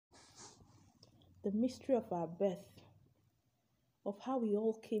The mystery of our birth, of how we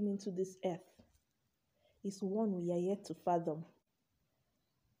all came into this earth, is one we are yet to fathom.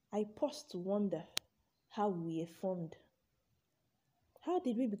 I pause to wonder how we were formed. How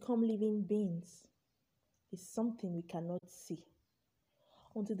did we become living beings? Is something we cannot see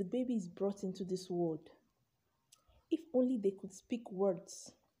until the baby is brought into this world. If only they could speak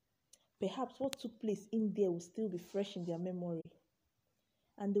words, perhaps what took place in there will still be fresh in their memory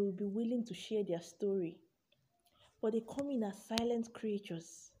and they will be willing to share their story. But they come in as silent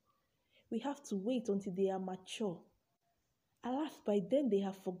creatures. We have to wait until they are mature. Alas, by then they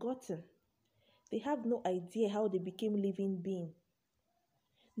have forgotten. They have no idea how they became living beings.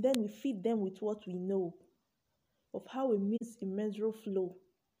 Then we feed them with what we know of how a means immeasurable flow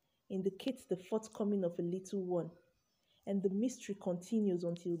indicates the forthcoming of a little one, and the mystery continues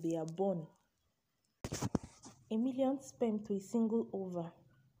until they are born. A million sperm to a single ova.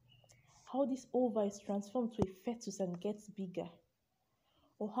 How this ova is transformed to a fetus and gets bigger,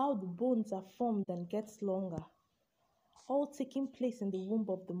 or how the bones are formed and gets longer, all taking place in the womb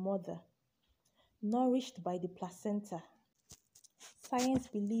of the mother, nourished by the placenta. Science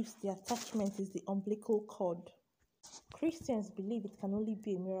believes the attachment is the umbilical cord. Christians believe it can only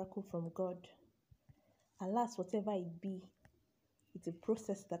be a miracle from God. Alas, whatever it be, it's a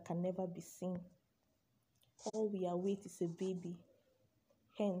process that can never be seen. All we await is a baby.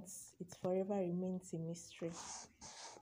 Hence, it forever remains a mystery.